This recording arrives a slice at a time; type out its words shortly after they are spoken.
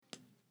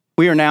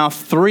We are now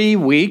 3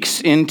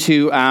 weeks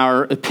into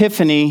our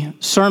Epiphany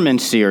sermon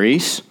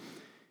series,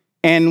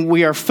 and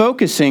we are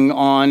focusing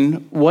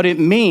on what it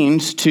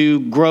means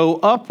to grow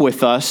up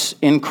with us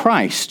in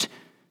Christ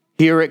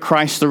here at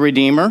Christ the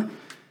Redeemer.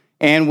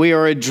 And we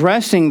are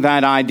addressing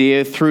that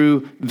idea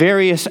through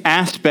various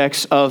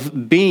aspects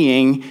of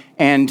being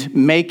and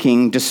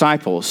making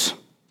disciples.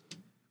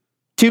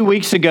 2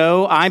 weeks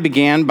ago, I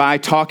began by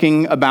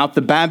talking about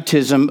the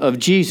baptism of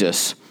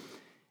Jesus,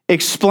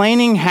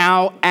 explaining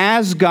how,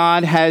 as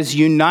God has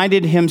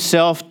united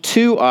himself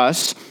to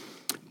us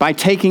by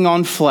taking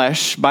on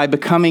flesh, by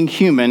becoming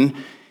human,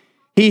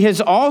 he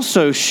has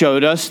also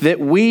showed us that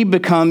we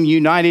become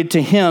united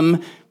to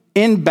him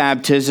in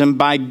baptism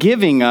by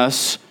giving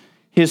us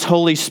his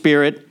Holy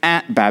Spirit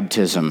at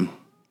baptism.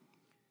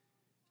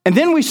 And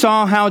then we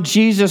saw how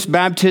Jesus'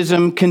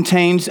 baptism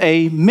contains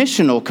a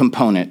missional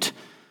component,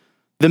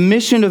 the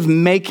mission of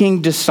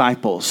making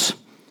disciples.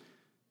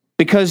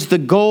 Because the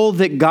goal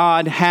that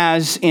God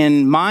has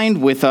in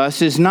mind with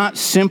us is not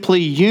simply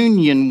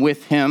union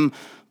with him,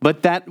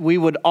 but that we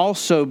would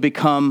also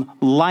become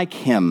like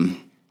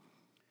him.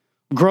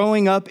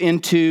 Growing up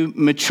into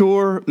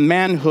mature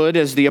manhood,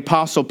 as the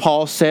Apostle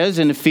Paul says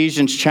in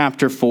Ephesians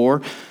chapter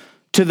 4,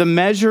 to the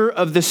measure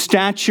of the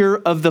stature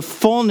of the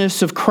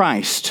fullness of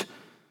Christ.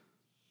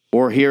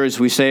 Or here, as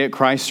we say at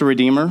Christ the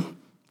Redeemer,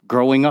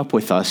 growing up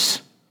with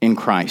us in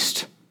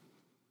Christ.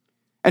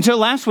 And so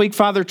last week,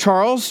 Father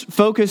Charles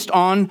focused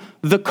on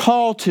the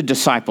call to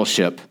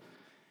discipleship,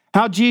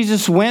 how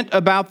Jesus went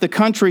about the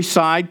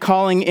countryside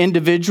calling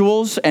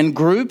individuals and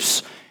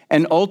groups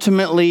and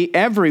ultimately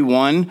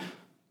everyone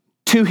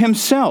to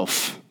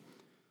himself,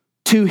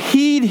 to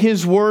heed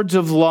his words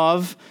of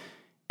love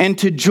and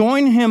to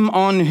join him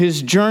on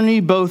his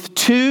journey both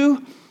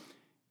to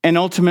and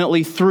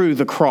ultimately through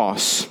the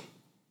cross.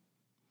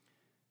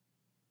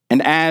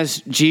 And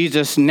as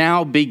Jesus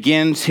now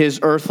begins his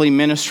earthly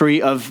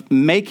ministry of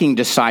making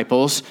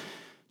disciples,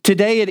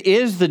 today it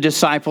is the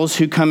disciples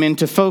who come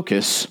into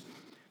focus.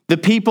 The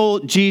people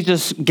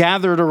Jesus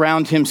gathered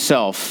around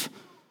himself,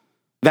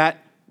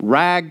 that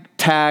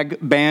ragtag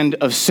band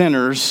of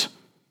sinners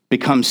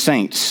become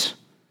saints.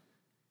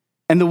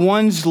 And the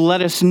ones,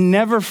 let us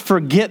never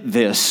forget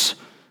this,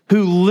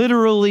 who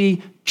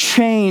literally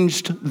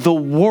changed the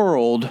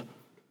world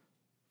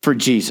for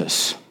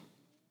Jesus.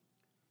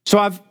 So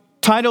I've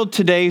titled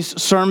today's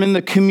sermon,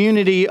 The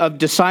Community of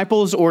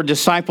Disciples or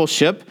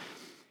Discipleship.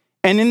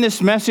 And in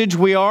this message,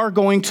 we are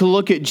going to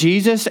look at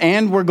Jesus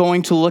and we're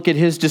going to look at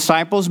his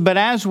disciples. But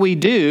as we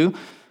do,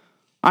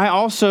 I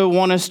also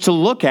want us to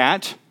look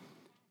at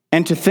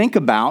and to think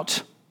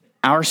about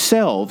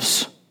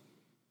ourselves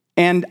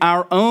and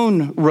our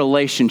own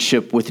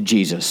relationship with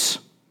Jesus.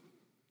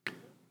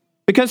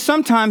 Because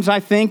sometimes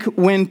I think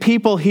when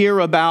people hear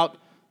about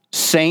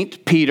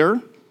Saint Peter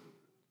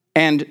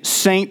and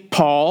Saint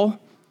Paul,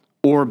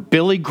 or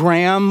Billy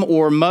Graham,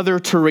 or Mother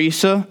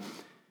Teresa.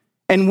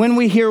 And when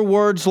we hear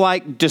words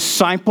like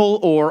disciple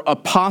or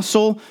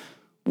apostle,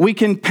 we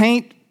can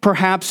paint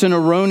perhaps an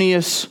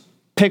erroneous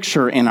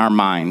picture in our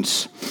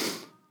minds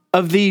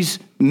of these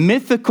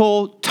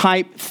mythical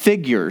type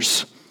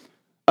figures,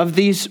 of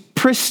these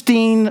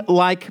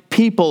pristine-like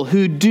people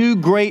who do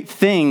great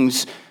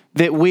things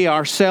that we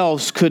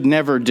ourselves could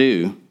never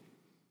do.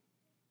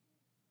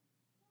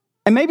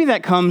 And maybe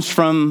that comes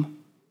from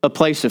a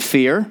place of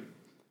fear,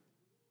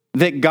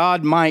 that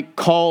God might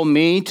call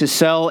me to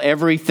sell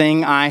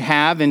everything I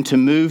have and to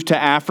move to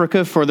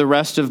Africa for the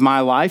rest of my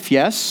life,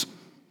 yes.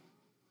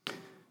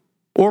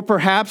 Or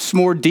perhaps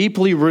more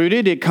deeply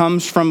rooted, it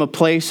comes from a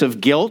place of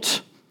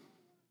guilt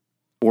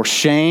or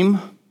shame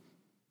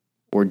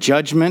or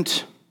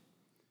judgment.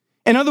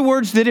 In other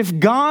words, that if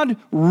God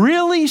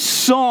really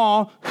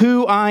saw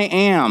who I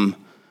am,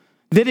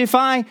 that if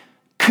I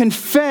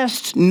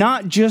confessed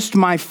not just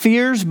my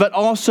fears, but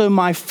also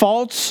my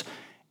faults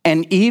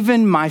and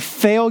even my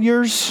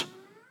failures,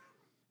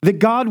 that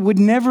God would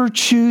never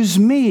choose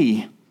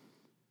me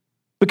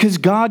because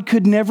God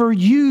could never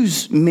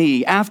use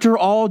me. After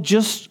all,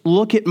 just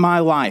look at my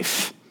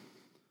life.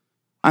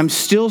 I'm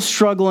still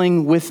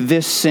struggling with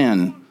this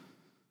sin,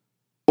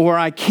 or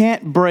I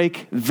can't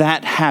break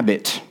that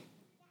habit.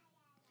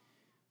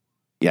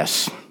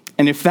 Yes,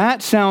 and if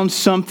that sounds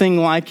something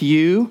like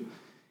you,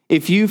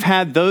 if you've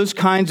had those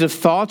kinds of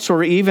thoughts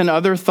or even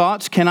other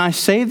thoughts, can I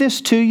say this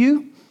to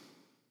you?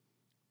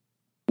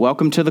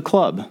 Welcome to the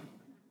club.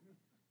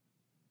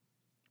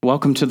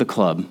 Welcome to the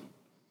club.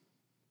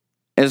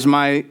 As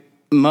my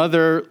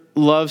mother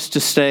loves to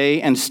say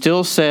and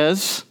still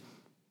says,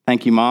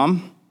 thank you,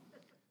 Mom,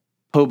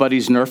 po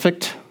buddy's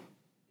nerfect.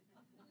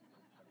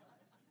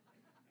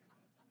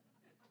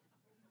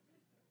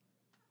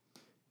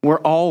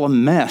 We're all a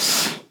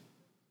mess.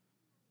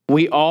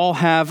 We all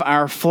have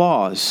our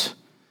flaws.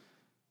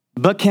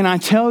 But can I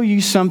tell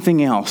you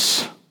something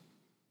else?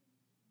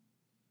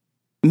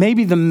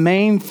 Maybe the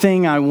main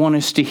thing I want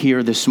us to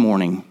hear this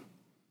morning,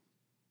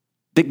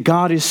 that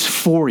God is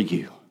for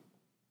you.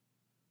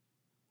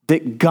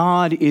 That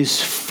God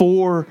is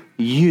for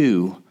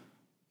you,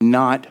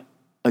 not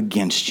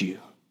against you.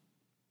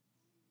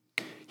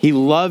 He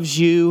loves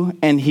you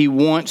and he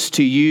wants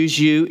to use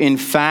you. In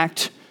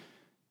fact,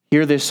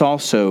 hear this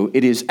also,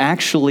 it is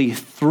actually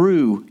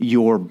through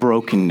your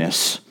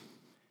brokenness.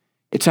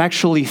 It's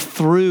actually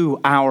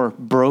through our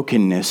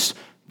brokenness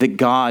that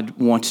God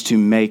wants to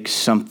make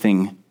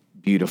something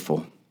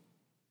beautiful.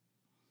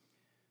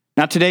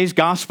 Now, today's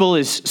gospel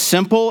is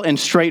simple and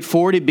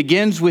straightforward. It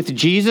begins with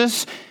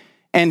Jesus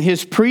and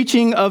his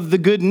preaching of the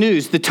good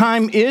news. The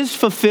time is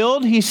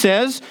fulfilled, he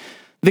says.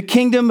 The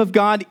kingdom of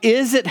God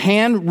is at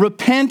hand.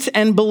 Repent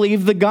and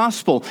believe the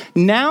gospel.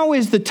 Now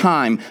is the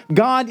time.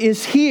 God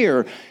is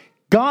here.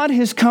 God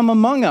has come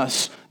among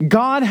us.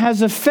 God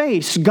has a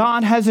face.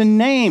 God has a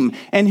name,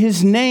 and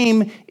his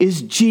name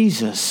is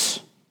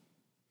Jesus.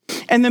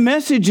 And the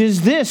message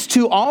is this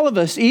to all of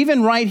us,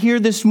 even right here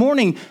this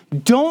morning.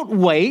 Don't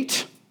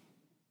wait.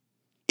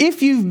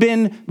 If you've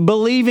been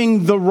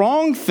believing the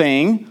wrong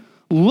thing,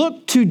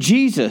 look to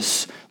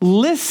Jesus.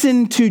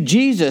 Listen to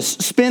Jesus.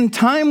 Spend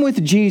time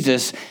with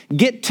Jesus.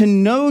 Get to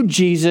know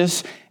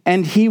Jesus,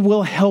 and he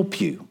will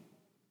help you.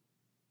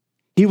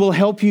 He will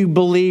help you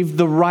believe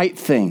the right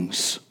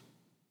things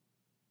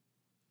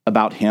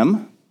about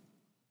him,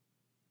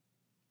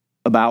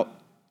 about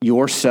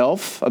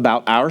yourself,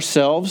 about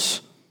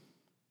ourselves,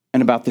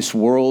 and about this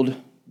world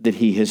that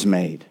he has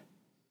made.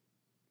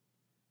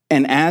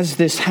 And as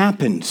this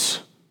happens,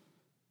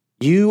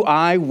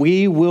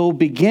 we will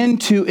begin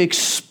to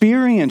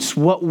experience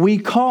what we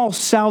call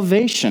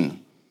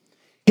salvation.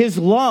 His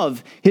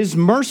love, his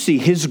mercy,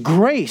 his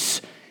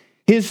grace,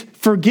 his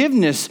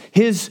forgiveness,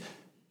 his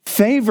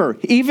favor,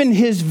 even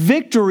his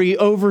victory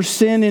over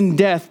sin and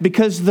death,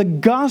 because the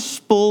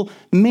gospel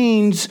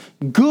means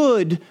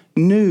good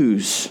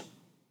news.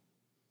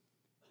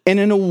 And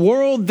in a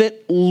world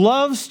that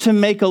loves to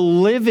make a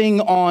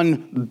living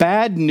on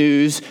bad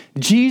news,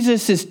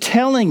 Jesus is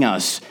telling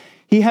us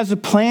he has a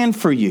plan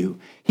for you.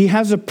 He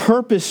has a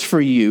purpose for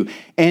you,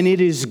 and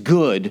it is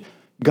good.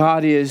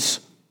 God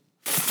is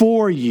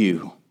for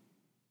you.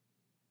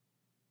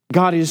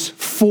 God is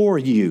for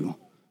you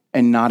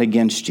and not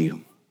against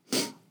you.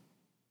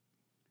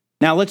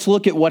 Now let's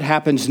look at what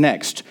happens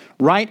next.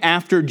 Right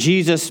after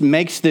Jesus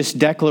makes this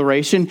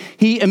declaration,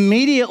 he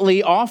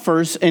immediately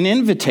offers an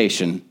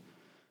invitation.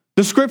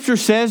 The scripture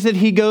says that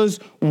he goes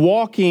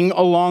walking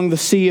along the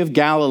Sea of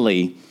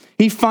Galilee.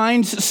 He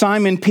finds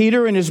Simon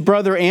Peter and his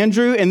brother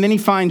Andrew, and then he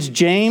finds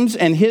James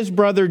and his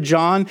brother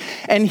John,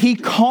 and he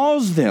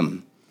calls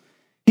them.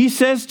 He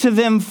says to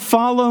them,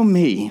 "Follow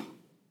me.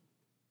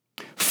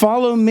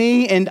 Follow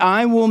me, and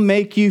I will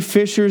make you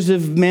fishers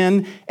of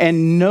men."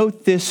 And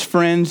note this,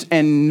 friends,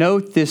 and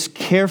note this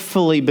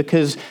carefully,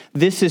 because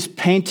this is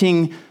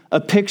painting a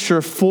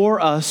picture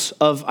for us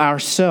of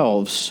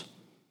ourselves.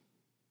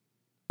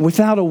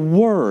 Without a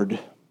word,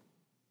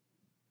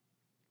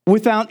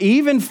 without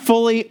even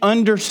fully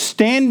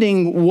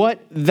understanding what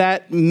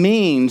that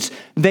means,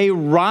 they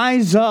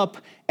rise up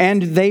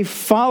and they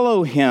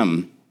follow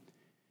him.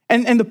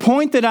 And the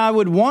point that I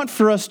would want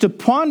for us to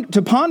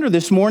ponder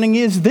this morning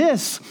is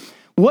this.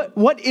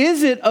 What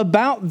is it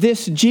about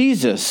this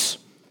Jesus?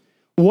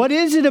 What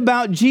is it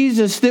about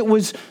Jesus that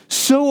was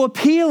so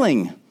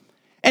appealing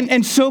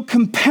and so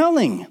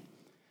compelling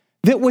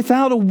that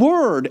without a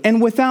word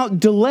and without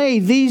delay,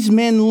 these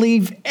men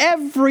leave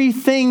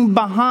everything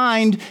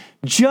behind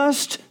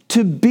just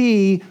to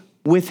be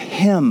with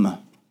him?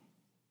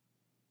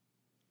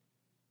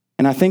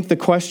 And I think the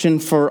question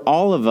for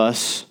all of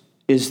us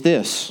is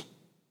this.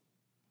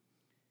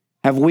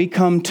 Have we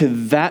come to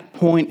that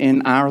point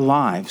in our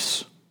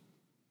lives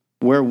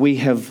where we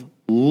have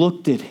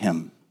looked at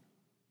him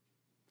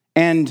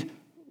and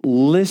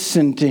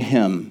listened to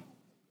him?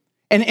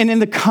 And in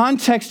the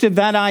context of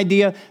that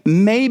idea,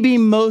 maybe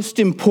most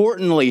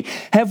importantly,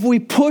 have we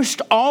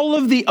pushed all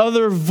of the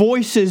other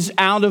voices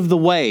out of the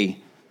way?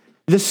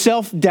 The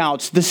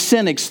self-doubts, the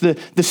cynics, the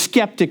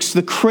skeptics,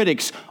 the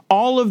critics,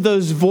 all of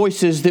those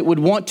voices that would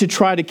want to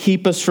try to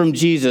keep us from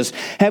Jesus.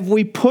 Have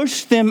we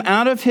pushed them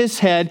out of his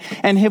head,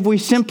 and have we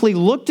simply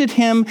looked at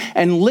him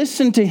and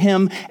listened to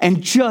him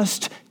and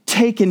just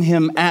taken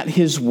him at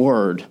his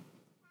word?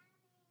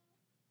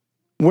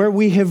 Where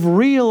we have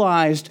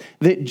realized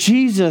that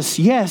Jesus,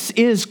 yes,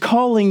 is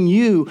calling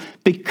you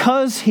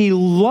because he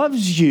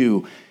loves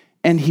you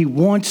and he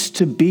wants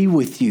to be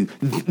with you.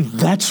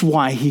 That's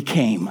why he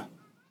came.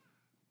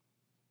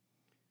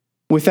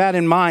 With that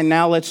in mind,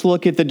 now let's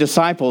look at the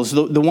disciples,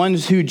 the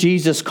ones who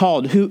Jesus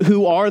called.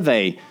 Who are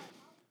they?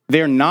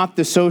 They're not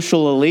the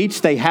social elites.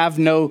 They have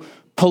no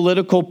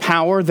political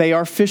power. They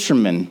are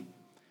fishermen.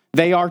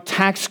 They are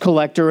tax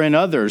collector and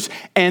others.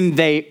 And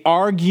they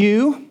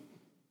argue,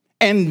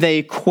 and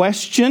they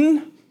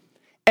question,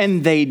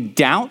 and they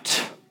doubt.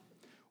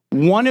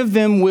 One of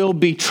them will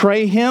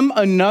betray him.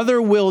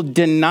 Another will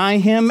deny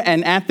him.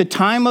 And at the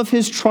time of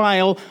his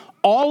trial,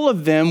 all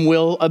of them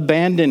will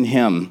abandon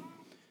him.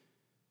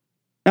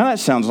 Now that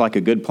sounds like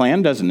a good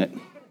plan, doesn't it?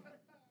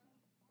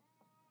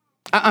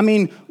 I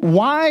mean,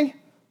 why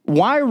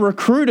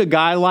recruit a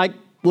guy like,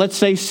 let's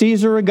say,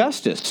 Caesar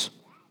Augustus?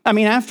 I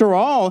mean, after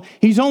all,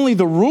 he's only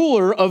the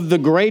ruler of the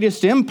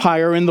greatest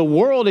empire in the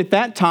world at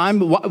that time.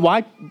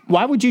 Why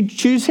would you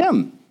choose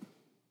him?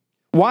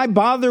 Why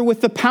bother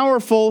with the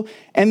powerful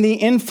and the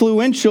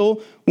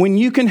influential when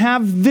you can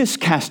have this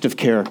cast of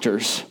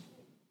characters?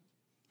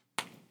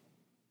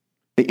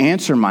 The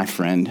answer, my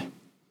friend,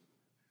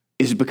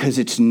 is because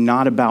it's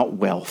not about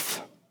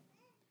wealth,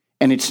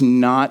 and it's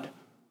not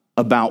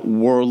about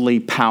worldly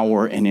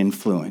power and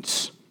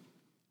influence.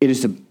 It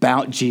is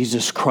about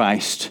Jesus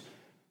Christ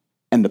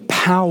and the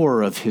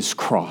power of his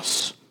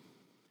cross.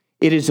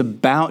 It is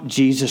about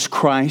Jesus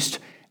Christ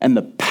and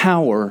the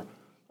power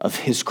of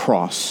his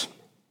cross.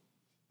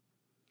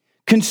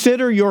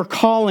 Consider your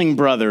calling,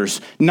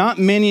 brothers. Not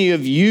many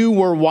of you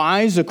were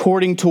wise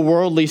according to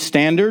worldly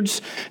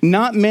standards.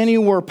 Not many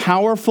were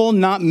powerful.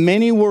 Not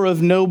many were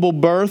of noble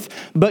birth.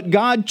 But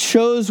God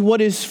chose what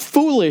is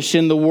foolish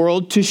in the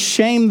world to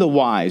shame the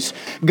wise.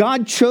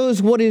 God chose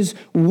what is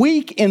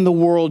weak in the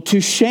world to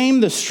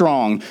shame the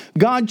strong.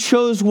 God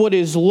chose what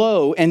is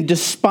low and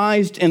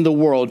despised in the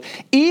world,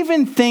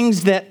 even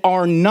things that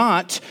are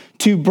not,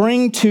 to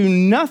bring to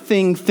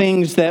nothing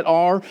things that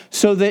are,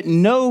 so that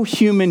no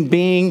human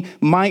being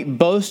might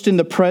boast in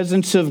the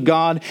presence of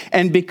God.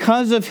 And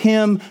because of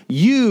him,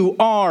 you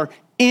are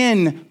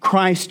in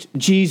Christ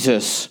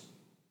Jesus,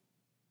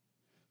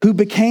 who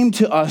became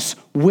to us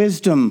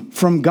wisdom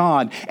from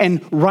God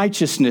and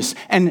righteousness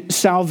and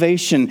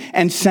salvation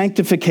and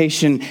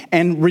sanctification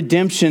and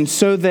redemption,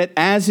 so that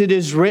as it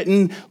is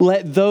written,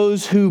 let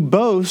those who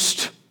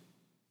boast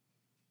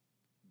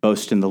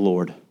in the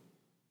Lord.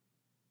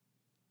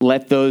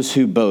 Let those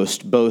who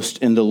boast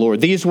in the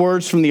Lord. These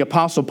words from the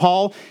Apostle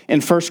Paul in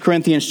 1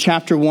 Corinthians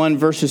chapter 1,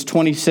 verses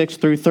 26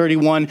 through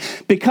 31,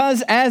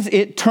 because as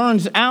it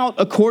turns out,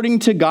 according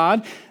to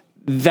God,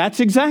 that's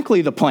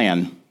exactly the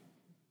plan.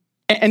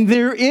 And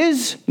there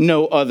is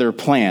no other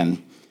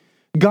plan.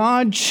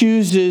 God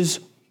chooses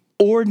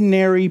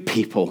ordinary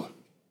people.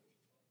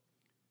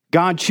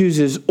 God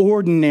chooses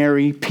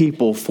ordinary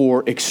people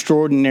for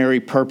extraordinary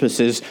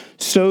purposes,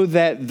 so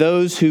that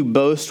those who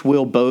boast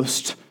will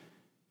boast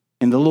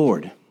in the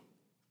Lord.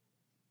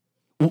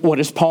 What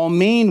does Paul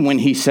mean when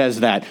he says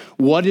that?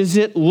 What does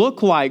it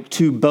look like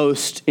to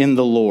boast in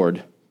the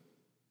Lord?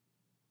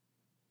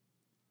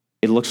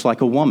 It looks like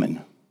a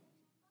woman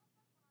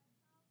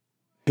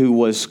who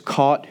was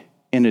caught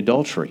in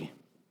adultery.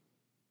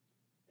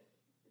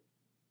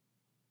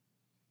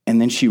 And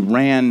then she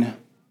ran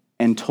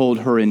and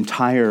told her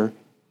entire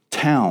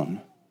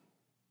town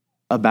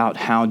about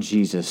how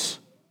Jesus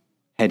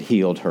had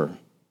healed her.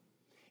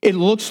 It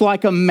looks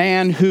like a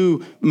man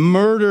who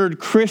murdered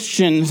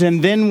Christians,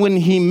 and then when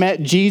he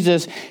met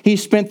Jesus, he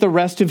spent the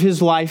rest of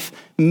his life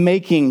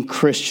making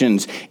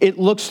Christians. It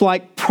looks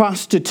like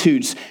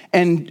prostitutes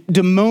and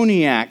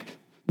demoniac,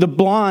 the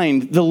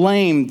blind, the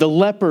lame, the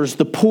lepers,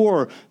 the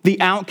poor, the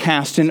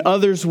outcast, and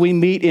others we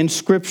meet in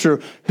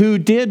Scripture who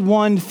did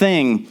one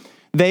thing.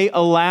 They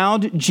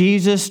allowed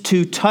Jesus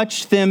to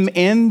touch them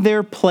in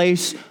their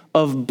place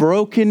of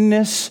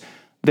brokenness,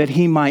 that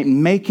he might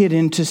make it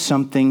into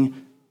something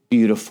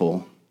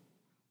beautiful.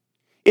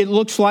 It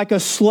looks like a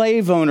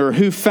slave owner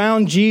who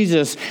found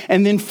Jesus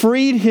and then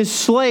freed his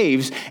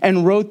slaves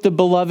and wrote the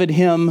beloved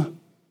hymn,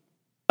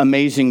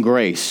 Amazing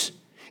Grace.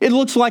 It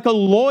looks like a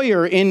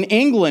lawyer in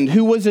England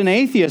who was an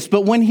atheist,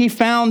 but when he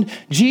found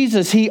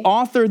Jesus, he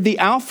authored the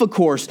Alpha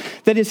Course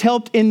that has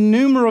helped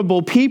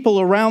innumerable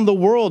people around the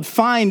world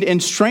find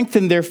and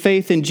strengthen their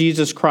faith in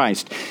Jesus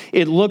Christ.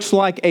 It looks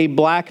like a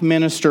black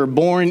minister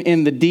born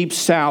in the Deep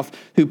South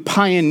who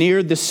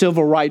pioneered the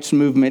civil rights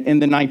movement in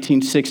the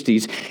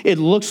 1960s. It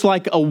looks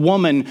like a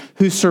woman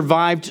who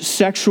survived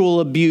sexual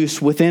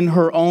abuse within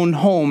her own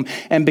home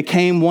and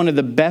became one of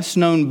the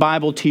best-known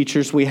Bible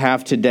teachers we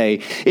have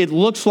today. It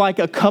looks like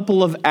a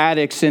couple of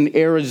addicts in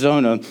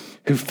Arizona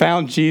who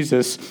found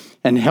Jesus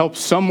and helped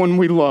someone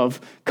we love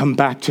come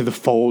back to the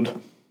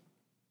fold.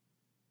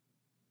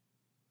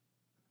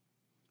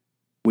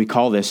 We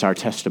call this our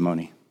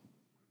testimony.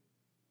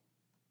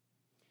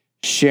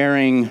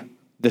 Sharing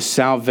the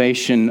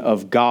salvation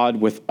of God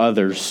with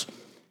others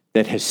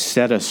that has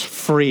set us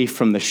free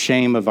from the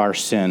shame of our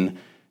sin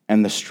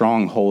and the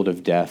stronghold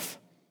of death.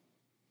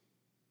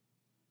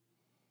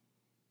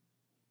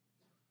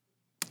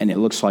 And it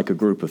looks like a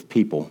group of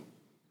people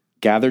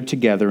gathered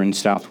together in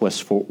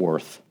Southwest Fort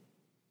Worth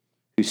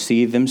who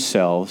see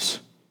themselves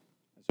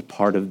as a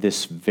part of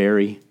this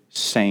very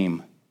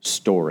same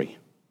story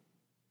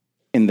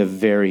in the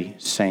very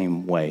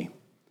same way.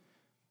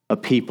 A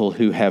people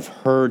who have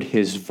heard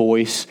his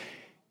voice,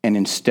 and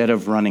instead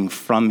of running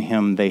from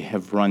him, they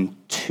have run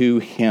to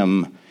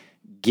him,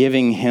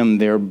 giving him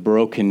their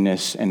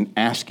brokenness and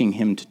asking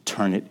him to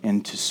turn it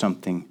into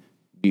something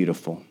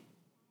beautiful.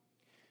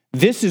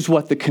 This is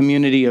what the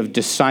community of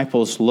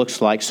disciples looks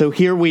like. So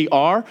here we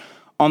are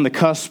on the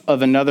cusp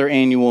of another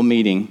annual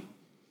meeting.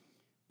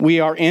 We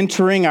are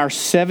entering our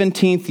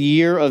 17th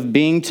year of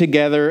being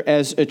together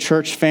as a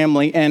church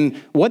family. And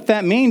what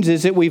that means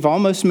is that we've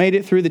almost made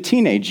it through the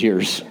teenage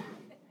years.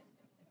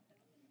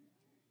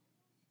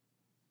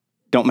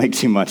 Don't make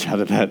too much out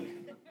of that.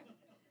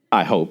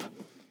 I hope.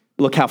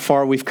 Look how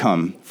far we've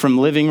come, from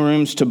living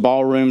rooms to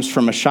ballrooms,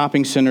 from a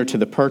shopping center to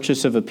the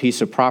purchase of a piece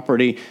of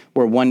property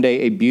where one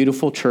day a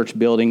beautiful church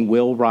building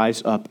will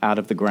rise up out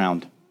of the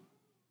ground.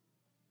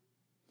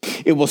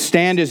 It will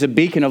stand as a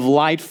beacon of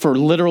light for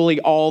literally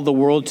all the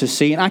world to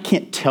see. And I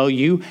can't tell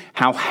you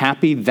how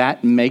happy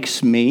that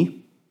makes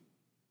me.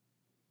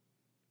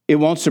 It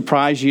won't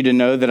surprise you to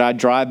know that I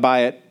drive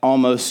by it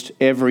almost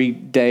every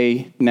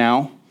day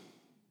now.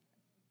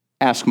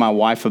 Ask my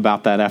wife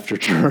about that after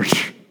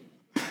church.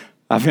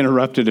 I've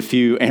interrupted a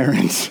few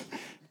errands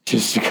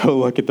just to go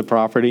look at the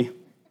property.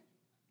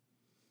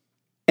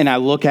 And I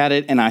look at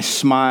it and I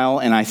smile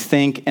and I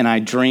think and I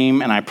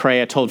dream and I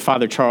pray. I told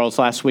Father Charles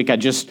last week, I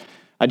just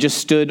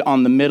stood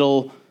on the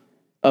middle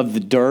of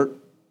the dirt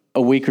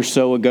a week or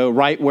so ago,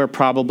 right where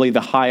probably the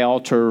high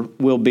altar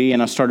will be,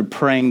 and I started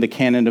praying the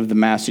canon of the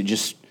Mass. It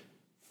just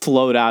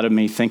flowed out of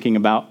me thinking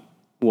about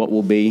what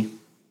will be.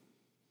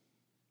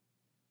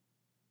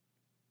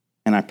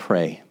 And I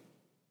pray,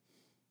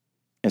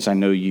 as I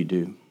know you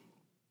do.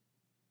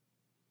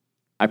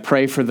 I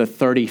pray for the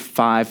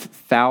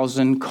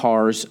 35,000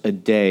 cars a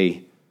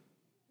day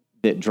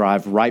that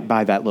drive right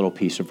by that little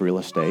piece of real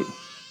estate.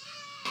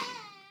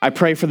 I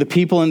pray for the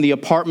people in the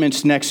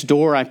apartments next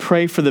door. I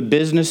pray for the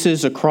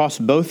businesses across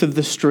both of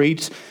the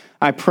streets.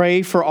 I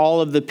pray for all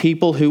of the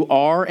people who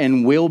are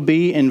and will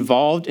be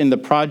involved in the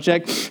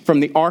project, from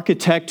the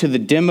architect to the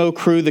demo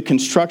crew, the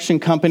construction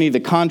company, the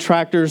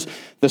contractors,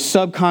 the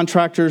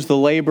subcontractors, the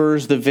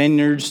laborers, the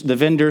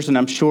vendors, and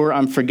I'm sure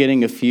I'm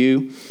forgetting a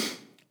few.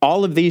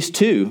 All of these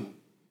too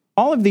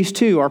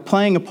are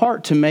playing a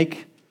part to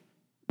make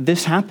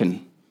this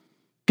happen.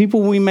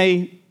 People we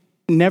may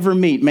never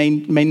meet, may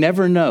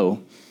never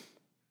know,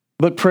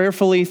 but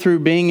prayerfully through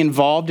being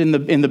involved in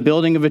the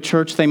building of a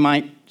church, they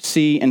might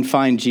see and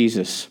find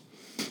Jesus.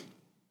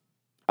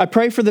 I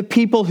pray for the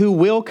people who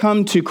will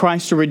come to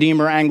Christ the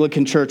Redeemer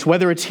Anglican Church,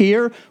 whether it's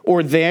here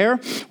or there,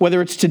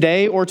 whether it's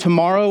today or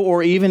tomorrow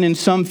or even in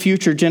some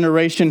future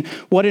generation.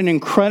 What an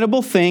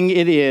incredible thing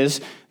it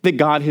is that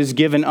God has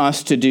given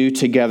us to do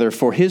together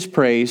for his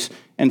praise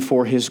and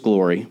for his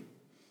glory.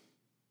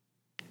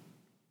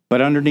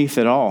 But underneath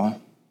it all,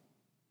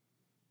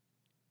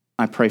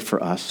 I pray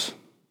for us,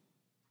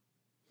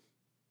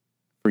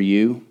 for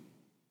you,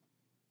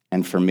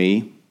 and for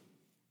me.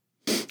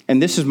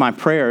 And this is my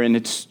prayer, and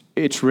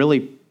it's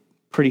really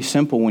pretty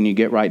simple when you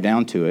get right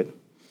down to it.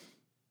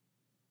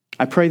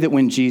 I pray that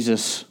when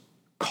Jesus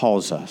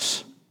calls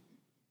us,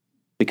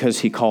 because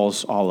he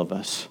calls all of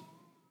us,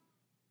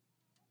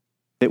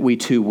 that we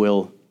too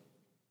will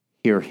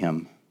hear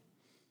him.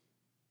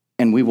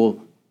 And we will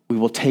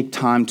take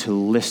time to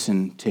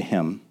listen to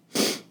him.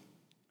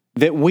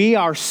 That we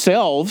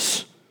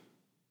ourselves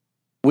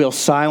will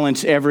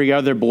silence every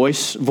other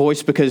voice,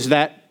 because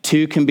that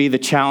too can be the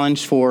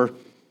challenge for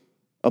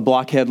a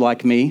blockhead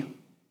like me.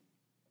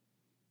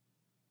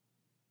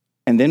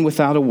 And then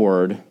without a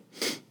word,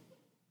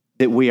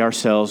 that we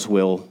ourselves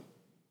will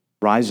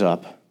rise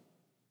up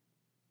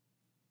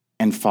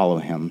and follow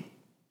him.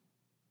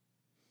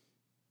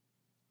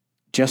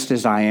 Just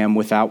as I am,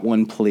 without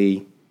one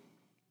plea,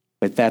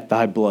 but that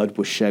thy blood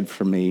was shed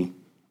for me,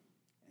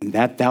 and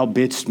that thou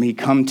bidst me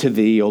come to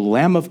thee, O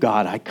Lamb of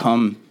God, I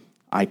come.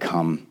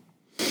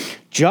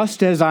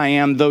 Just as I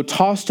am, though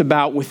tossed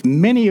about with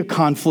many a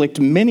conflict,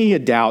 many a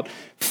doubt,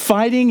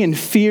 fighting in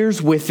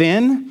fears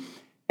within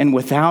and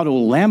without, O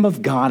Lamb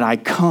of God, I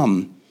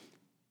come.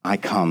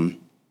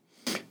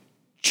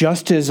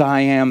 Just as I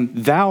am,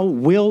 thou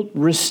wilt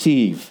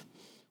receive,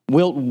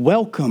 wilt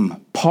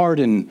welcome,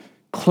 pardon,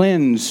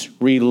 cleanse,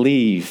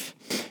 relieve,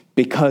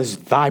 because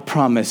thy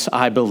promise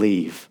I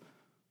believe.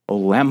 O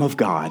Lamb of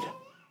God,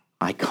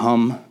 I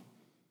come.